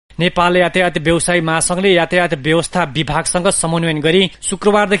नेपाल यातायात व्यवसायी महासंघले यातायात व्यवस्था विभागसँग समन्वयन गरी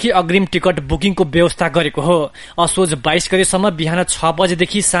शुक्रबारदेखि अग्रिम टिकट बुकिङको व्यवस्था गरेको हो। असोज 22 गतेसम्म बिहान 6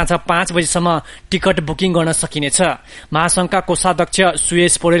 बजेदेखि साँझ 5 बजेसम्म टिकट बुकिङ गर्न सकिनेछ। महासंघका कोषाध्यक्ष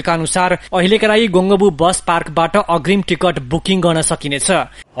सुयश पौडेलका अनुसार अहिलेका लागि गोङ्गबु बस पार्कबाट अग्रिम टिकट बुकिङ गर्न सकिनेछ।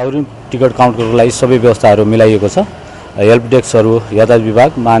 अग्रिम टिकट काउन्टरको लागि सबै व्यवस्थाहरू मिलाइएको छ। हेल्प डेस्कहरू यातायात विभाग,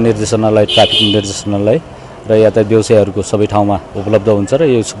 महानिर्देशनालय, ट्राफिक निर्देशनालय र यातायात व्यवसायीहरूको सबै ठाउँमा उपलब्ध हुन्छ र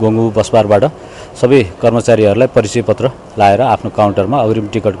यो गोङ्गबु बस पार्कबाट सबै कर्मचारीहरूलाई परिचय पत्र लाएर आफ्नो काउन्टरमा अग्रिम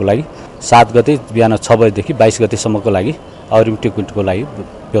टिकटको लागि 7 गते बिहान 6 बजेदेखि 22 गतेसम्मको लागि अग्रिम टिकटको लागि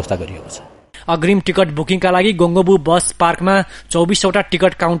व्यवस्था गरिएको छ। अग्रिम टिकट बुकिङका लागि गोङ्गबु बस पार्कमा 24 वटा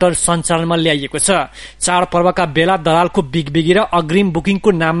टिकट काउन्टर सञ्चालनमा ल्याइएको छ। चाडपर्वका बेला दलालको बिगबिगी र अग्रिम बुकिङको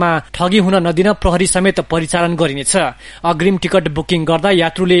नाममा ठगी हुन नदिन प्रहरी समेत परिचालन गरिनेछ। अग्रिम टिकट बुकिङ गर्दा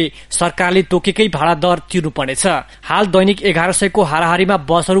यात्रुले सरकारले तोकेकै भाडा दर तिर्नुपर्नेछ। हाल दैनिक 1100 को हाराहारीमा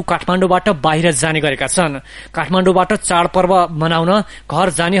बसहरू काठमाडौँबाट बाहिर जाने गरेका छन्। काठमाडौँबाट चाडपर्व मनाउन घर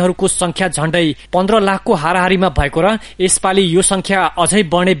जानेहरूको संख्या झण्डै 15 लाखको हाराहारीमा भएको र यसपालि यो संख्या अझै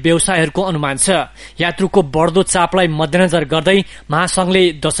बढ्ने व्यवसायहरूको अनुमान छ। यात्रुको बढ्दो चापलाई मध्यनजर गर्दै महासंघले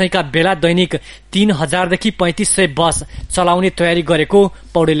दशैंका बेला दैनिक 3000 देखि 3500 बस चलाउने तयारी गरेको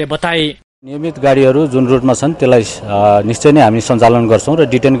पौडेलले बताए। नियमित गाडीहरू जुन रुटमा छन् त्यसलाई निश्चय नै हामी सञ्चालन गर्छौं र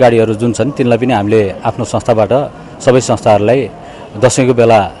डिटेन गाडीहरू जुन छन् तिनलाई पनि हामीले आफ्नो संस्थाबाट सबै संस्थाहरूलाई दशैंको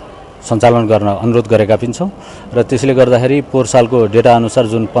बेला सञ्चालन गर्न अनुरोध गरेका पनि छौं र त्यसले गर्दाखेरि पोहोर सालको डेटा अनुसार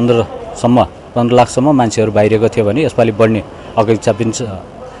जुन 15 लाखसम्म मान्छेहरू बाहिरिएको थियो भने यसपालि बढ्ने अपेक्षा पनि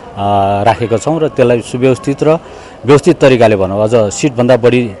राखेका छौं र त्यसलाई सुव्यवस्थित र व्यवस्थित तरिकाले भनौं अझ सीट भन्दा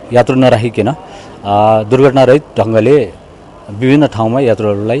बढी यात्रु नराखिकन दुर्घटना रहित ढंगले विभिन्न ठाउँमा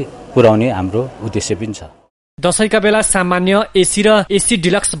यात्रुहरूलाई पुर्याउने हाम्रो उद्देश्य पनि छ। दशैंका बेला सामान्य एसी र एसी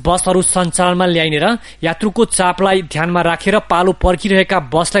डिलक्स बसहरू सञ्चालनमा ल्याइने र यात्रुको चापलाई ध्यानमा राखेर पालो पर्खिरहेका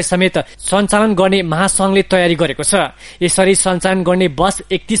बसलाई समेत सञ्चालन गर्ने महासंघले तयारी गरेको छ। यसरी सञ्चालन गर्ने बस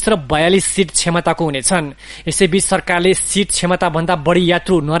 31 र 42 सीट क्षमताको हुनेछन्। यसैबीच सरकारले सीट क्षमता भन्दा बढ़ी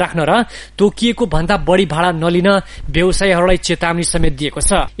यात्रु नराख्न र तोकिएको भन्दा बढ़ी भाडा नलिन व्यवसायीहरूलाई चेतावनी समेत दिएको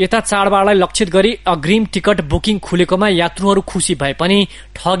छ। यता चाडबाडलाई लक्षित गरी अग्रिम टिकट बुकिङ खुलेकोमा यात्रुहरू खुशी भए पनि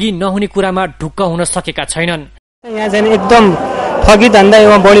ठगी नहुने कुरामा ढुक्क हुन सकेका छैनन्। यहाँ चाहिँ एकदम ठगी धन्दा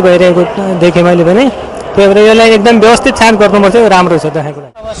एवं बढी भइरहेको देखेँ मैले पनि। त्यही भएर यसलाई एकदम व्यवस्थित छान गर्नुपर्छ, राम्रो छ देखेको।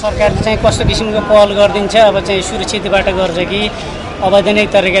 अब सरकारले चाहिँ कस्तो किसिमको पहल गरिदिन्छ, अब चाहिँ सुरक्षितबाट गर्छ कि अवैधानिक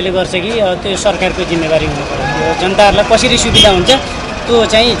तरिकाले गर्छ कि त्यो सरकारको जिम्मेवारी हुनुपर्छ। जनताहरूलाई कसरी सुविधा हुन्छ त्यो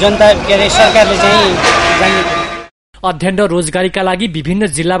चाहिँ जनता सरकारले चाहिँ जान्नु पर्छ। अध्ययन र रोजगारीका लागि विभिन्न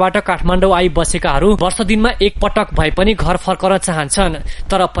जिल्लाबाट काठमाडौँ आई बसेकाहरू वर्ष दिनमा एक पटक भए पनि घर फर्कन चाहन्छन्,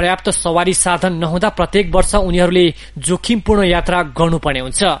 तर पर्याप्त सवारी साधन नहुँदा प्रत्येक वर्ष उनीहरूले जोखिमपूर्ण यात्रा गर्नुपर्ने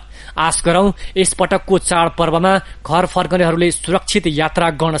हुन्छ। आश गरौं यस पटकको चाडपर्वमा घर फर्कनेहरूले सुरक्षित यात्रा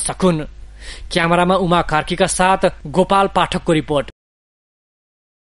गर्न सकुन्। क्यामेरामा उमा कार्कीका साथ गोपाल पाठकको रिपोर्ट।